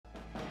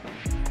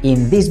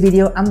In this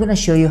video, I'm gonna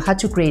show you how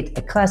to create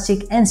a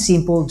classic and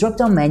simple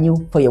drop-down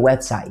menu for your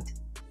website.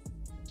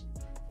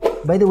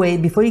 By the way,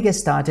 before you get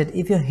started,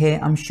 if you're here,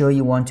 I'm sure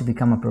you want to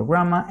become a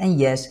programmer, and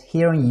yes,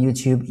 here on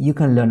YouTube you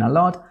can learn a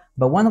lot,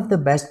 but one of the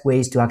best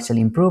ways to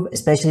actually improve,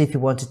 especially if you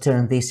want to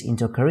turn this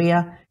into a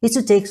career, is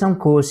to take some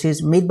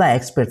courses made by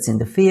experts in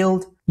the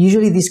field.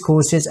 Usually these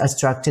courses are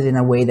structured in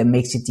a way that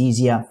makes it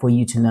easier for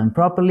you to learn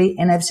properly,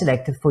 and I've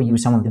selected for you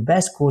some of the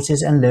best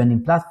courses and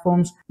learning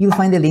platforms. You'll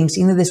find the links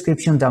in the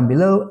description down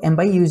below, and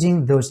by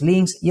using those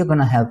links, you're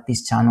gonna help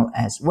this channel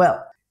as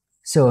well.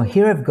 So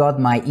here I've got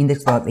my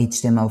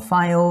index.html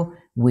file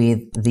with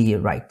the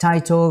right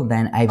title,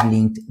 then I've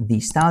linked the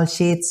style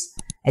sheets.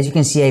 As you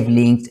can see, I've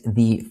linked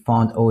the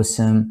Font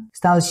Awesome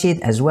style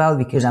sheet as well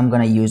because I'm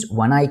gonna use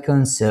one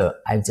icon, so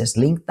I've just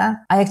linked that.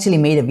 I actually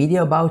made a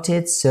video about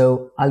it,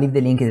 so I'll leave the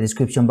link in the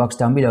description box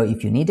down below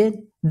if you need it.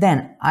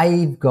 Then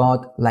I've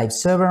got live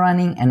server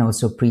running and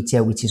also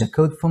Prettier, which is a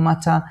code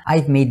formatter.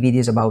 I've made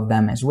videos about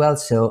them as well,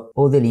 so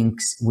all the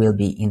links will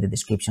be in the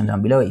description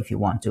down below if you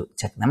want to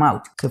check them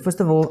out. So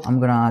first of all, I'm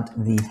gonna add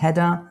the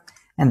header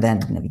and then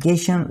the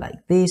navigation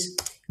like this.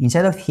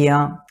 Inside of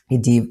here, a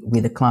div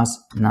with the class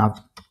nav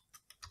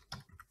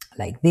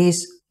like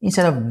this.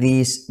 Inside of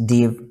this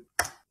div,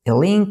 a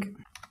link,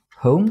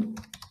 home,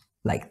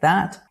 like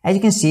that. As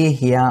you can see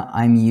here,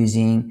 I'm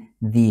using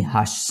the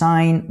hash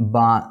sign,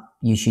 but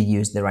you should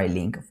use the right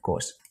link, of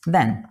course.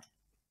 Then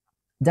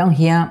down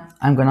here,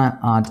 I'm gonna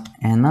add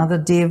another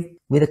div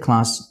with a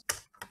class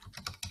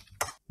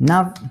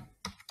nav,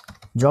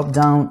 drop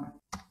down,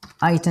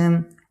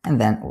 item,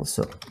 and then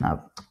also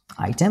nav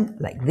item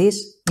like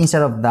this.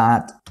 Instead of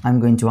that, I'm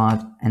going to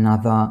add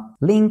another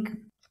link,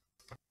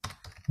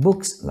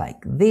 books like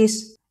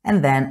this,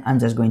 and then I'm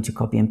just going to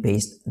copy and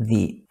paste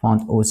the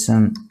Font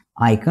Awesome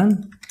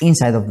icon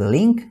inside of the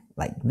link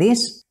like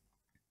this.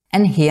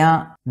 And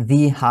here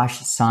the hash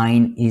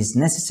sign is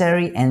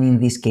necessary, and in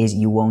this case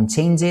you won't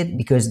change it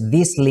because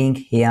this link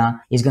here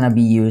is going to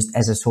be used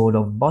as a sort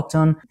of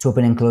button to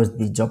open and close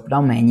the drop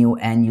down menu,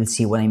 and you'll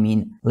see what I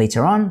mean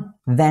later on.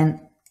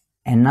 Then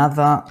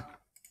another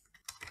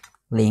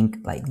link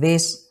like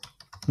this,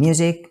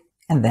 music,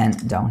 and then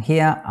down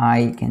here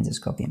I can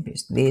just copy and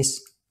paste this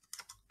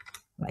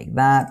like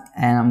that,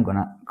 and I'm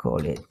gonna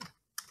call it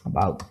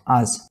about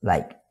us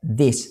like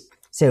this.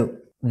 So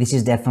this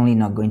is definitely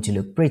not going to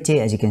look pretty.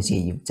 As you can see,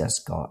 you've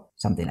just got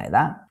something like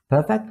that.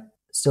 Perfect.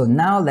 So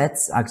now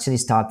let's actually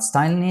start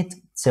styling it.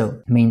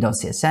 So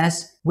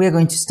main.css, we're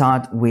going to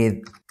start with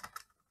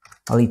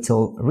a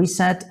little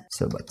reset.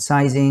 So box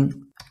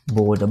sizing,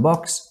 border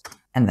box,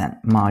 and then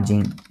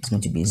margin is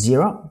going to be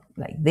 0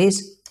 like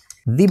this.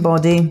 The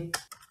body,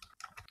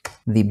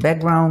 the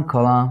background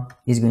color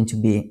is going to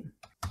be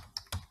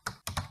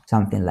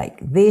something like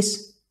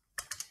this.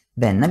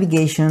 Then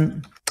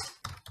navigation,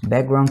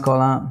 background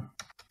color,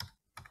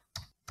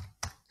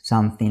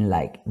 something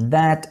like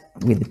that,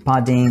 with the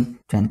padding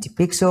 20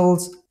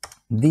 pixels,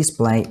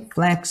 display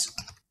flex,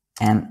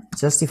 and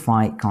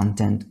justify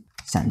content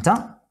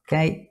center.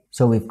 Okay,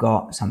 so we've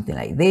got something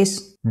like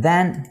this.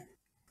 Then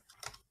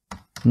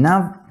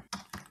nav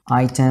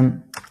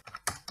item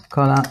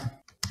color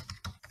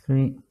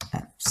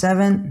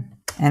 3F7,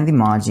 and the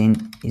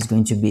margin is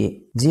going to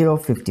be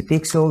 0.50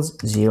 pixels,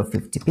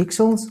 0.50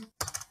 pixels.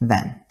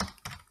 Then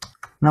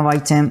nav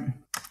item,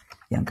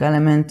 young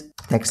element,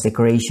 text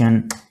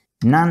decoration,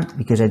 none,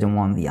 because I don't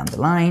want the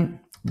underline.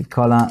 The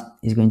color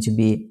is going to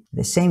be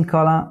the same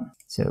color,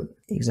 so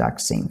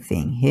exact same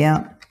thing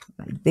here,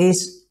 like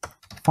this.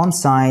 Font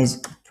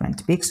size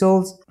 20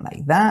 pixels,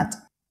 like that.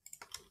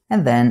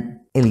 And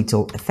then a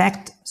little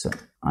effect, so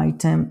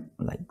item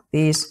like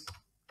this,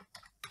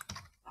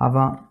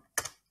 hover,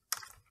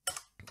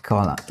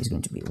 color is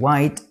going to be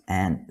white,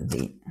 and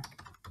the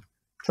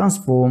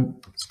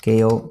transform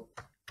scale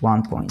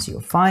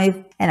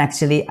 1.05. And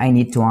actually I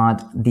need to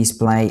add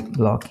display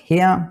block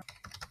here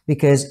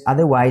because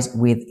otherwise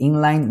with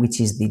inline, which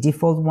is the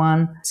default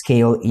one,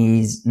 scale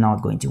is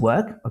not going to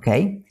work.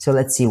 Okay, so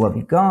let's see what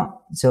we've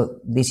got. So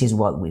this is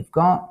what we've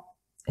got.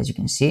 As you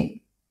can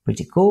see,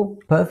 pretty cool.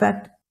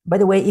 Perfect. By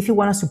the way, if you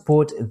want to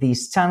support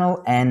this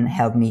channel and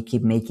help me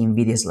keep making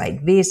videos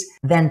like this,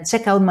 then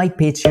check out my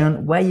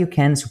Patreon where you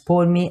can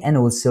support me and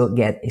also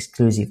get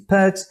exclusive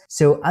perks.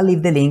 So I'll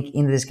leave the link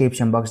in the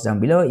description box down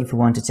below if you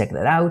want to check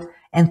that out.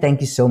 And thank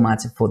you so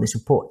much for the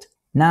support.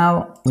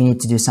 Now we need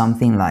to do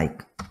something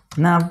like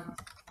nav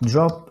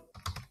drop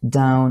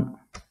down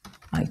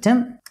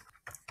item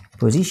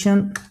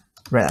position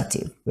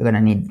relative. We're going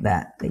to need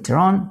that later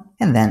on.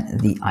 And then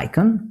the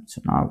icon.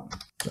 So now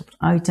drop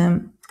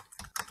item.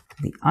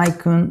 The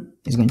icon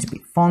is going to be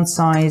font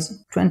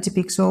size 20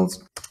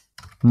 pixels,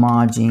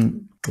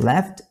 margin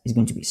left is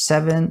going to be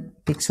 7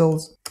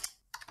 pixels,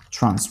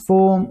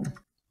 transform,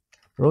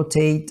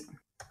 rotate,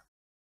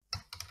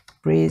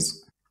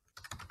 freeze,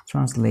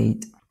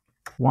 translate,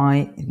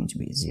 Y is going to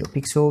be 0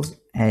 pixels,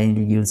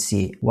 and you'll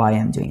see why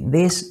I'm doing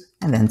this,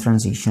 and then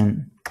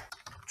transition,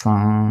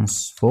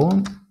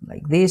 transform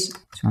like this,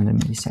 200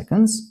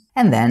 milliseconds,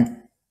 and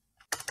then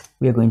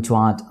we are going to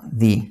add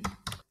the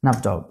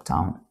nav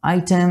drop-down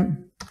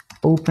item,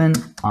 open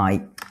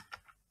I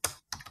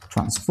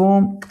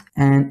transform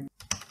and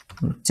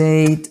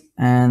rotate,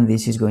 and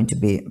this is going to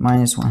be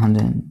minus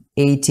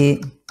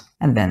 180,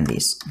 and then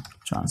this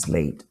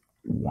translate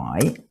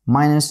Y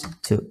minus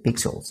 2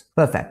 pixels.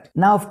 Perfect.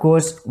 Now, of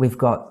course, we've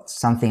got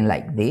something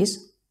like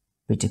this,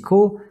 pretty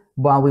cool,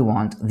 but we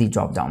want the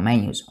drop-down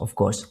menus, of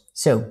course.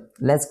 So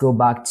let's go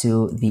back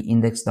to the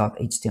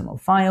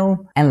index.html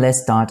file and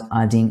let's start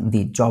adding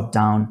the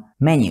drop-down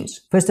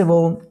menus. First of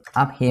all,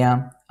 up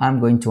here, I'm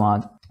going to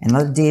add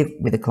another div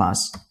with the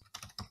class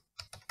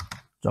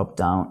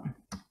drop-down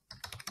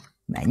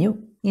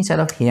menu. Inside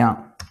of here,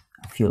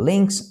 a few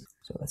links.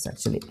 So let's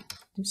actually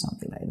do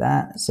something like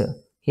that. So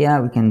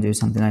here we can do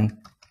something like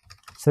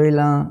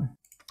thriller,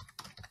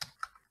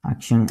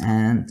 action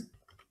and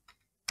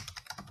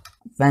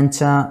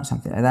adventure,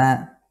 something like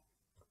that,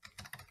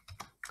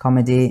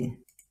 comedy,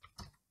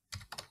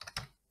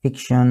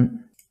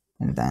 fiction,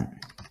 and then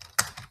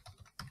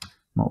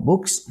more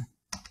books.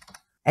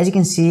 As you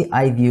can see,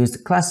 I've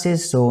used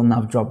classes, so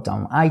nav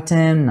drop-down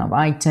item, nav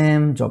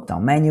item,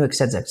 drop-down menu,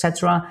 etc.,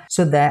 etc.,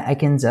 so that I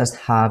can just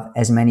have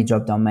as many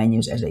drop-down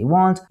menus as I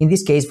want. In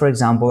this case, for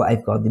example,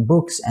 I've got the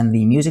books and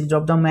the music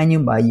drop-down menu,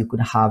 but you could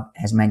have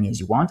as many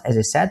as you want, as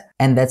I said,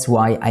 and that's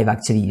why I've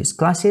actually used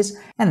classes.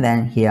 And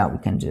then here we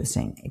can do the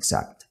same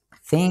exact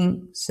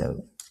thing.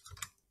 So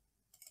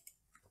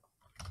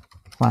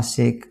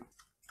classic,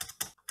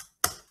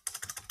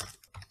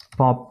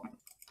 pop,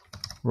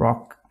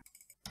 rock,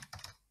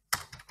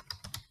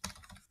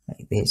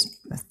 like this.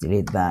 Let's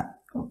delete that.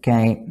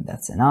 Okay,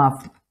 that's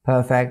enough.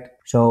 Perfect.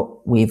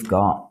 So we've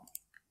got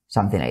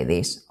something like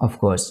this. Of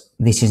course,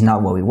 this is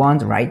not what we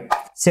want, right?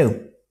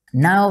 So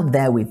now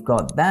that we've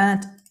got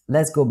that,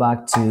 let's go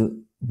back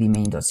to the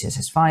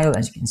main.css file.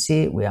 As you can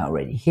see, we are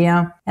already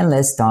here, and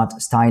let's start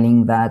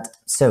styling that.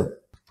 So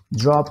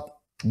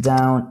drop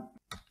down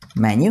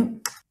menu,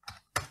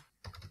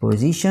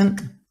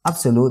 position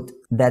absolute.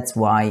 That's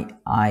why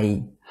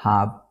I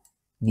have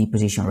the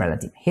position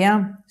relative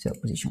here. So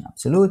position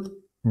absolute,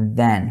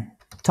 then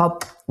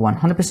top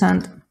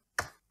 100%,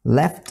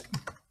 left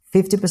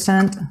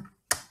 50%,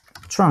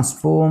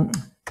 transform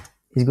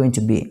is going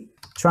to be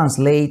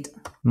translate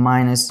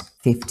minus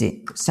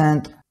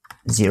 50%,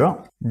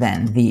 0.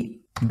 Then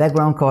the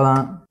background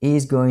color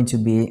is going to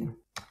be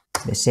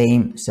the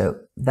same.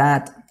 So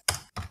that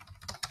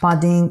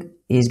padding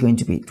is going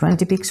to be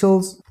 20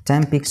 pixels,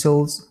 10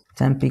 pixels,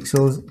 10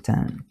 pixels,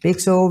 10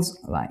 pixels,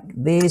 like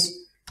this.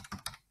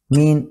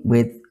 Mean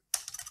width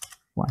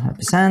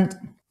 100%.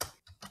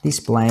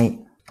 Display,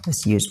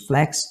 let's use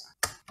flex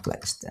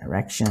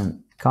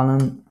direction,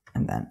 column,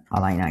 and then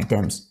align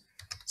items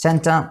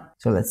center.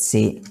 So let's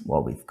see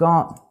what we've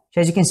got.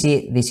 So as you can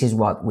see, this is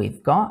what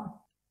we've got.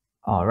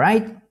 All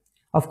right.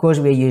 Of course,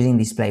 we're using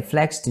display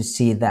flex to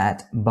see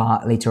that,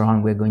 but later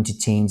on we're going to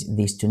change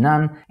this to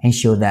none and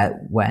show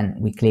that when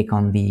we click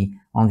on the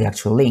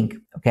actual link.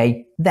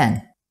 Okay.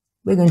 Then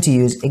we're going to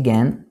use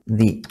again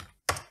the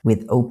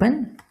with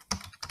open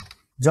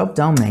drop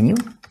down menu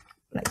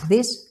like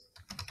this.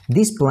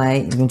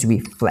 Display is going to be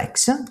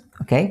flex.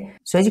 Okay.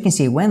 So as you can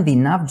see, when the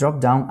nav drop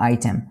down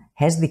item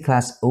has the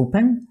class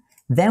open,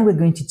 then we're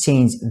going to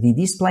change the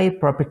display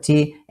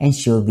property and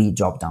show the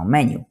drop down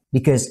menu,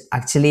 because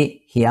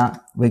actually here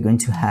we're going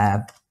to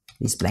have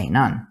display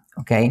none.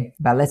 Okay.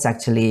 But let's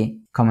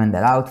actually comment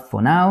that out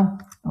for now.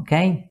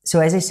 Okay. So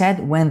as I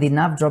said, when the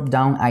nav drop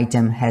down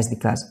item has the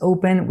class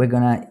open, we're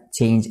going to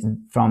change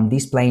from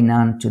display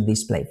none to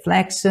display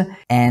flex,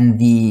 and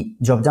the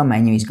drop down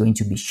menu is going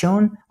to be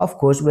shown. Of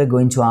course, we're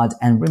going to add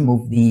and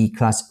remove the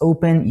class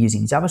open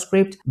using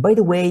JavaScript. By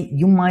the way,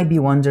 you might be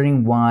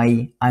wondering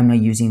why I'm not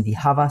using the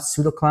hover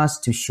pseudo class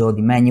to show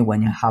the menu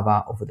when you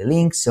hover over the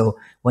link. So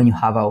when you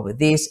hover over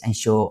this and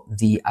show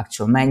the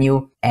actual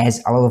menu,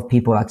 as a lot of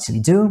people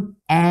actually do.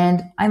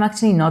 And I'm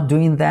actually not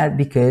doing that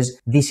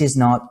because this is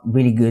not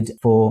really good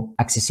for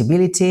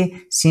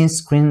accessibility, since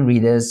screen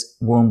readers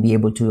won't be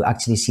able to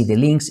actually see the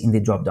links in the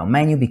drop-down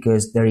menu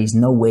because there is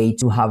no way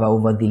to hover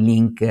over the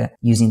link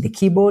using the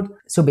keyboard.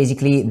 So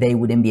basically, they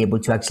wouldn't be able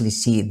to actually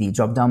see the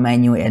drop-down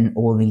menu and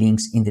all the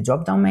links in the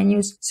drop-down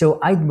menus. So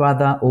I'd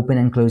rather open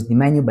and close the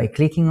menu by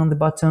clicking on the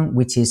button,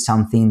 which is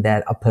something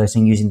that a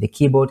person using the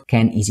keyboard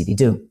can easily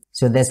do.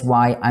 So that's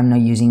why I'm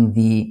not using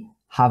the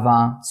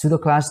hover pseudo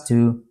class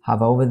to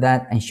hover over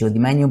that and show the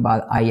menu,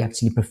 but I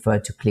actually prefer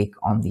to click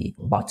on the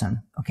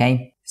button.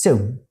 Okay.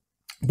 So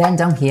then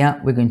down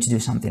here, we're going to do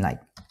something like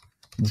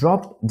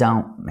drop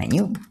down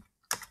menu,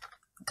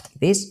 like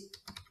this,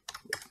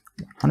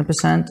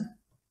 100%.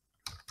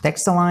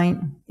 Text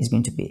align is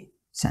going to be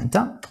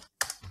center,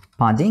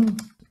 padding,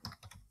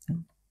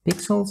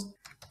 pixels,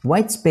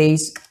 white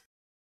space,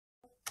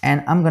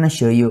 and I'm going to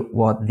show you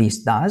what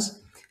this does.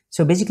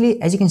 So basically,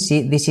 as you can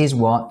see, this is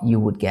what you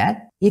would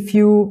get. If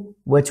you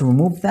were to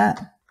remove that,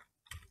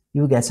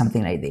 you get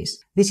something like this.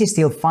 This is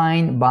still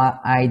fine, but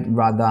I'd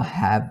rather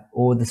have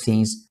all the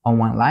things on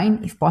one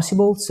line if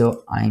possible.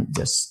 So I'm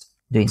just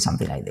doing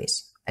something like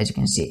this. As you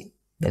can see,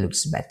 that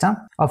looks better.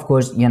 Of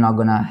course, you're not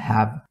gonna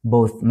have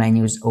both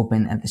menus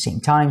open at the same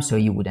time, so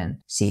you wouldn't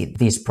see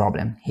this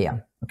problem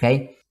here,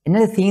 okay?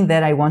 Another thing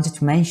that I wanted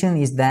to mention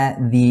is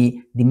that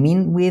the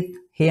min width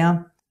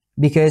here,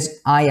 because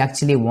I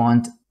actually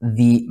want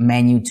the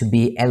menu to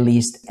be at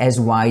least as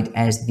wide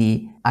as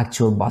the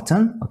actual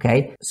button,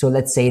 okay? So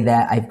let's say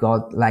that I've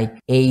got like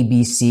A,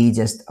 B, C,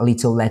 just a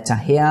little letter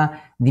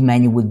here. The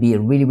menu would be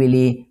really,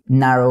 really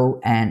narrow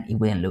and it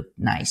wouldn't look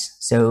nice.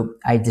 So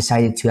I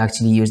decided to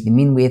actually use the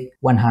min width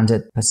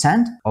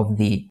 100% of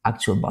the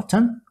actual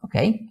button,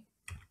 okay?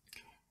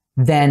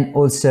 Then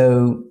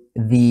also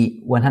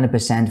the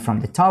 100% from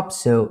the top.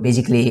 So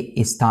basically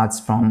it starts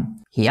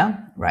from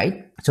here,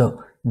 right?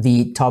 So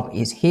the top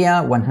is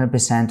here,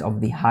 100%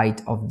 of the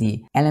height of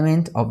the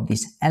element of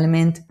this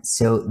element.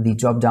 So the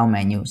drop down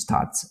menu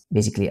starts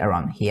basically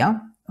around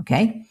here,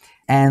 okay?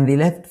 And the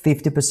left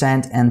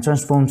 50% and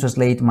transform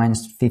translate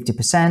minus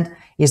 50%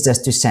 is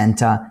just to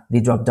center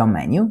the drop down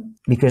menu,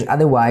 because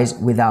otherwise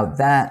without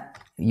that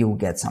you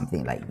get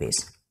something like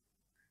this.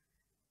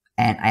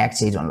 And I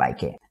actually don't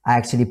like it. I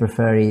actually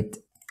prefer it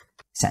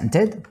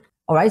centered.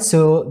 All right,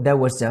 so that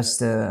was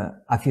just a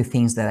few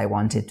things that I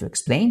wanted to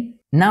explain.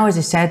 Now, as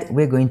I said,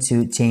 we're going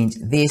to change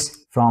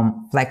this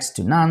from flex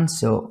to none,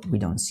 so we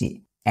don't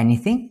see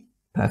anything.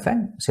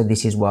 Perfect. So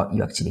this is what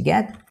you actually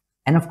get.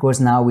 And of course,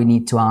 now we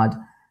need to add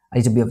a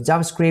little bit of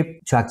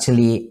JavaScript to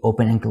actually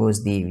open and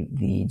close the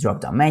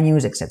drop-down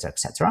menus, etc.,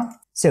 etc.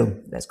 So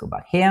let's go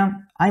back here.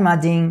 I'm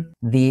adding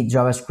the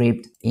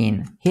JavaScript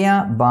in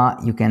here,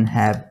 but you can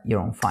have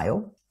your own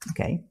file,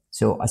 okay?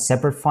 So a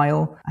separate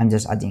file, I'm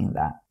just adding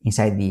that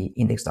inside the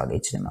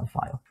index.html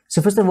file. So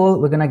first of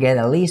all, we're gonna get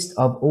a list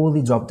of all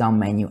the drop-down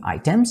menu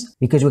items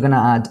because we're gonna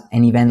add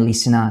an event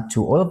listener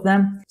to all of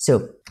them.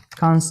 So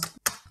const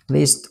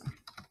list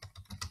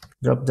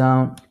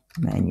drop-down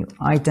menu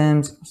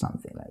items,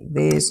 something like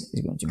this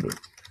is going to be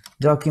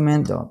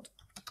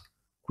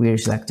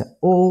document.querySelector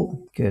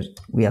all, because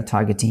we are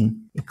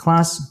targeting a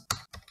class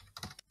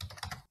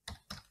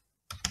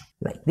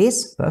like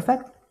this.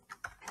 Perfect.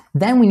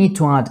 Then we need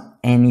to add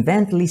an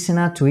event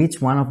listener to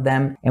each one of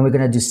them, and we're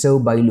going to do so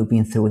by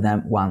looping through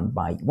them one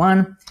by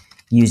one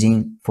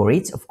using for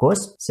each, of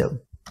course. So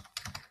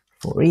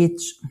for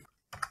each,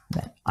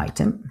 then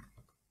item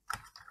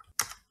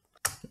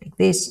like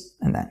this,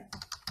 and then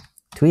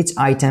to each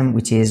item,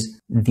 which is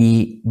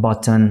the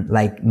button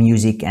like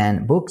music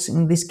and books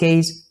in this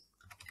case,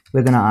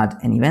 we're going to add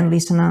an event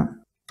listener,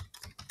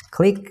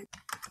 click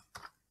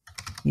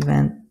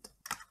event,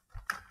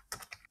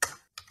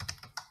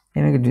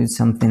 and we're going to do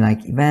something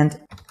like event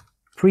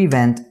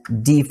prevent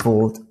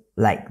default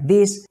like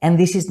this. And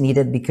this is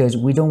needed because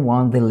we don't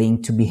want the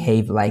link to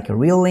behave like a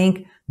real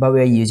link, but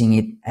we're using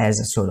it as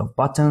a sort of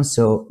button,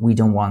 so we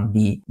don't want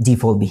the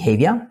default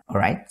behavior. All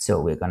right, so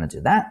we're going to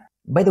do that.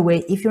 By the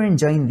way, if you're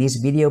enjoying this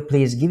video,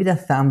 please give it a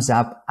thumbs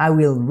up. I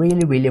will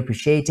really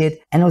appreciate it.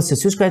 And also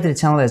subscribe to the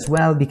channel as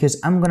well, because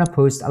I'm gonna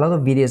post a lot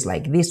of videos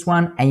like this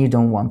one and you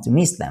don't want to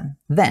miss them.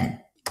 Then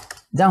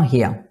down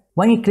here,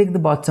 when you click the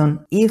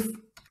button, if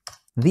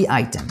the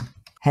item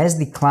has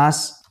the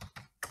class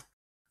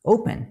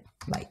open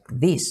like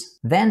this,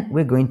 then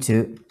we're going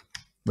to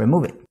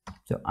remove it.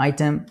 So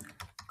item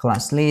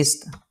class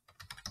list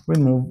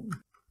remove,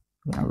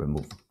 we're gonna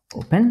remove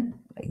open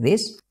like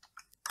this.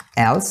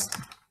 Else,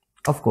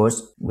 of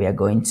course, we are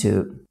going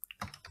to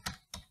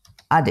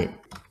add it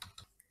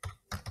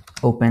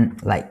open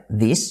like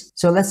this.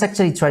 So let's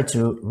actually try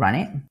to run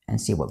it and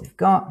see what we've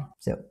got.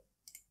 So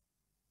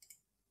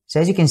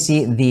as you can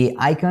see, the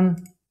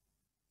icon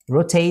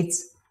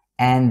rotates,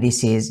 and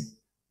this is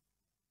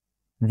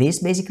this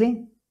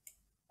basically.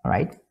 All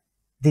right.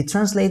 The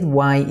translate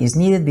Y is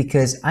needed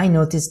because I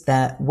noticed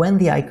that when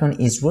the icon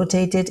is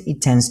rotated,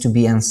 it tends to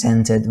be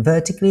uncentered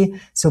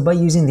vertically. So by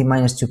using the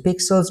 -2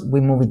 pixels,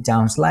 we move it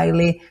down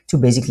slightly to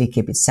basically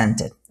keep it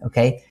centered,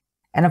 okay?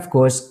 And of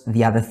course,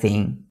 the other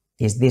thing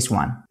is this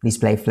one,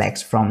 display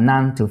flex from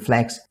none to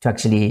flex to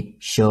actually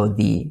show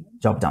the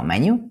drop-down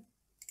menu.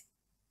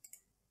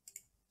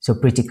 So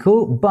pretty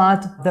cool,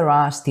 but there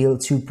are still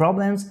two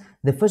problems.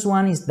 The first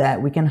one is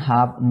that we can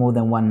have more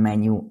than one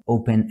menu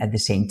open at the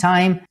same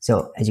time.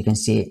 So as you can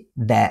see,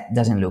 that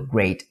doesn't look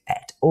great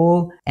at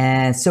all.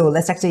 And so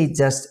let's actually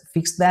just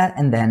fix that,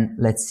 and then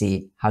let's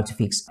see how to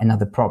fix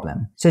another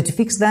problem. So to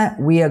fix that,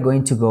 we are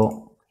going to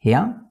go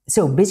here.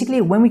 So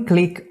basically, when we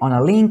click on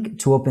a link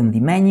to open the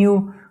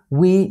menu,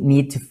 we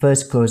need to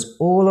first close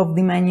all of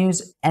the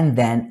menus and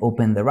then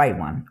open the right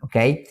one,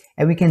 okay?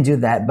 And we can do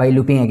that by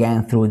looping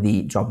again through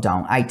the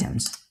drop-down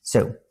items.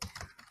 So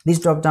these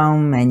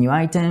drop-down menu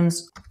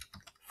items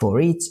for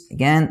each,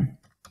 again,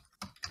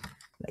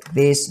 like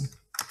this,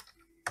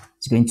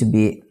 it's going to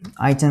be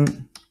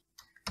item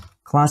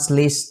class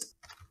list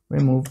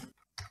remove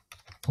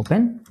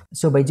open.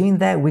 So by doing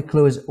that, we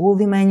close all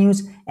the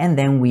menus and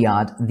then we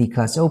add the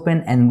class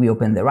open and we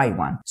open the right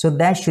one. So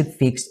that should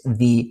fix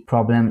the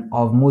problem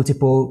of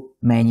multiple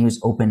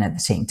menus open at the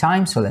same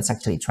time. So let's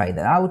actually try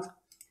that out.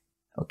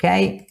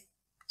 Okay.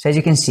 So as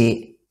you can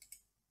see,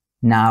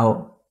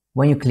 now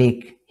when you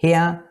click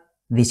here,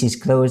 this is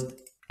closed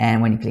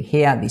And when you click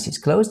here, this is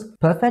closed.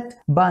 Perfect.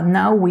 But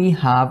now we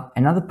have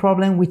another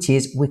problem, which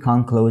is we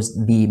can't close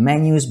the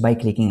menus by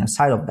clicking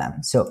outside of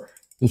them. So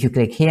if you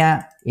click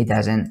here, it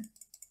doesn't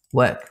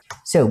work.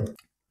 So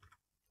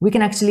we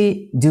can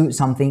actually do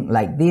something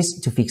like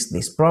this to fix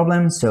this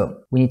problem.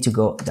 So we need to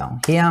go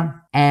down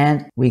here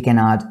and we can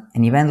add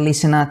an event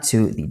listener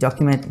to the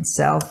document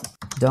itself.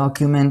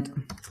 Document,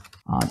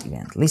 add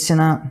event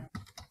listener,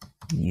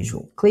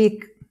 usual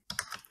click,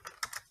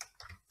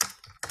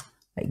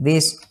 like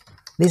this.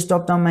 These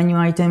drop-down menu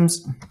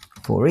items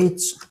for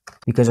each,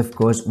 because of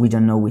course we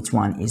don't know which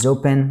one is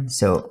open.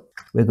 So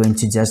we're going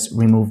to just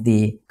remove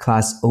the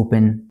class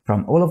open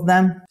from all of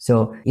them.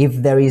 So if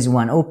there is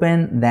one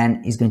open,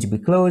 then it's going to be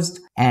closed.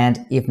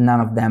 And if none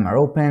of them are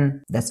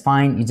open, that's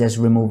fine. You just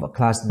remove a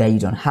class that you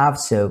don't have.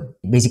 So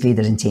basically it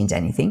doesn't change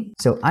anything.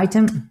 So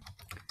item,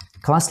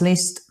 class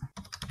list,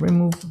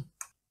 remove,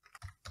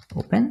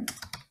 open.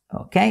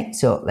 Okay,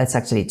 so let's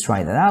actually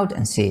try that out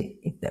and see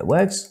if that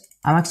works.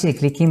 I'm actually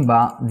clicking,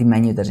 but the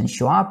menu doesn't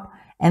show up.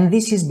 And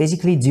this is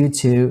basically due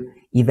to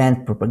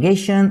event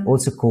propagation,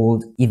 also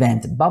called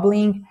event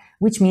bubbling,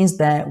 which means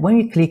that when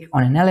we click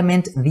on an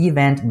element, the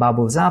event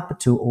bubbles up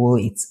to all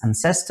its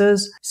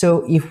ancestors.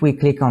 So if we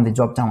click on the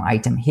drop-down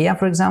item here,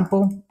 for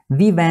example,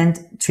 the event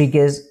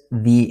triggers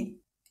the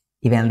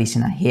event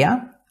listener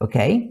here,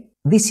 okay?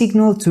 The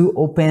signal to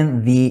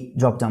open the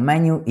drop-down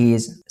menu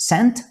is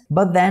sent,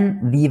 but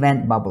then the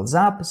event bubbles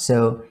up,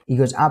 so it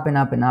goes up and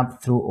up and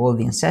up through all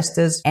the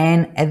ancestors,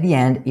 and at the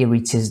end it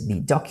reaches the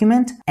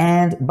document,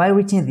 and by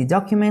reaching the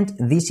document,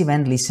 this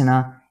event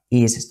listener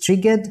is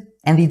triggered,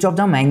 and the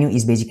drop-down menu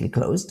is basically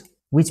closed,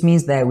 which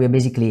means that we're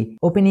basically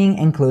opening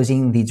and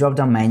closing the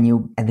drop-down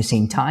menu at the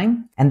same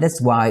time, and that's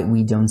why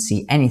we don't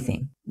see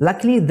anything.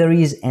 Luckily, there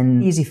is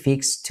an easy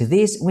fix to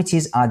this, which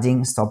is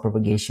adding stop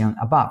propagation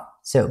above.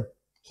 So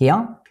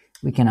here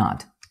we can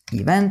add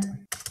event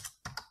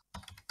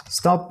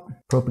stop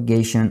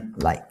propagation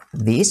like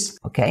this,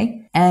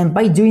 okay? And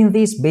by doing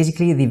this,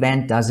 basically the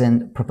event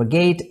doesn't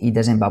propagate, it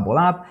doesn't bubble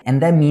up,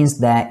 and that means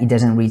that it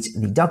doesn't reach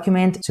the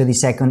document. So the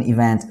second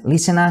event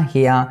listener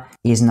here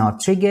is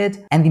not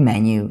triggered and the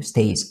menu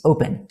stays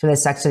open. So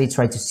let's actually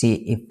try to see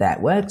if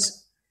that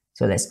works.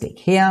 So let's click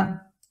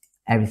here,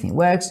 everything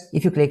works.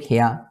 If you click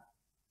here,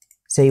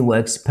 so it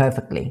works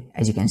perfectly,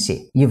 as you can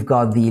see. You've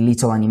got the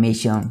little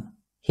animation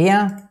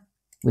here,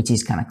 which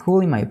is kind of cool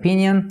in my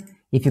opinion.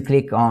 If you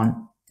click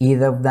on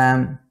either of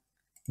them,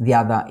 the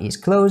other is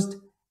closed,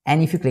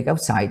 and if you click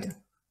outside,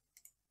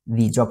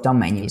 the drop-down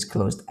menu is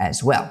closed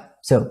as well.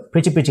 So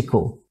pretty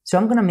cool. So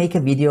I'm gonna make a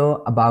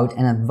video about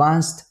an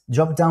advanced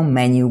drop-down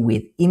menu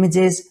with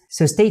images,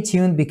 so stay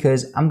tuned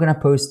because I'm gonna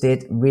post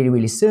it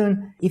really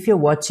soon. If you're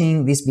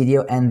watching this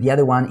video and the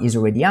other one is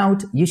already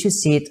out, you should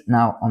see it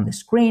now on the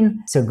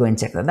screen, so go and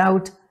check that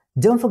out.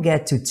 Don't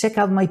forget to check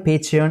out my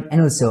Patreon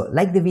and also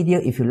like the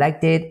video if you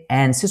liked it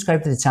and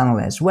subscribe to the channel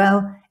as well,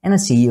 and I'll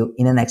see you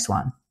in the next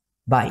one.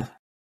 Bye.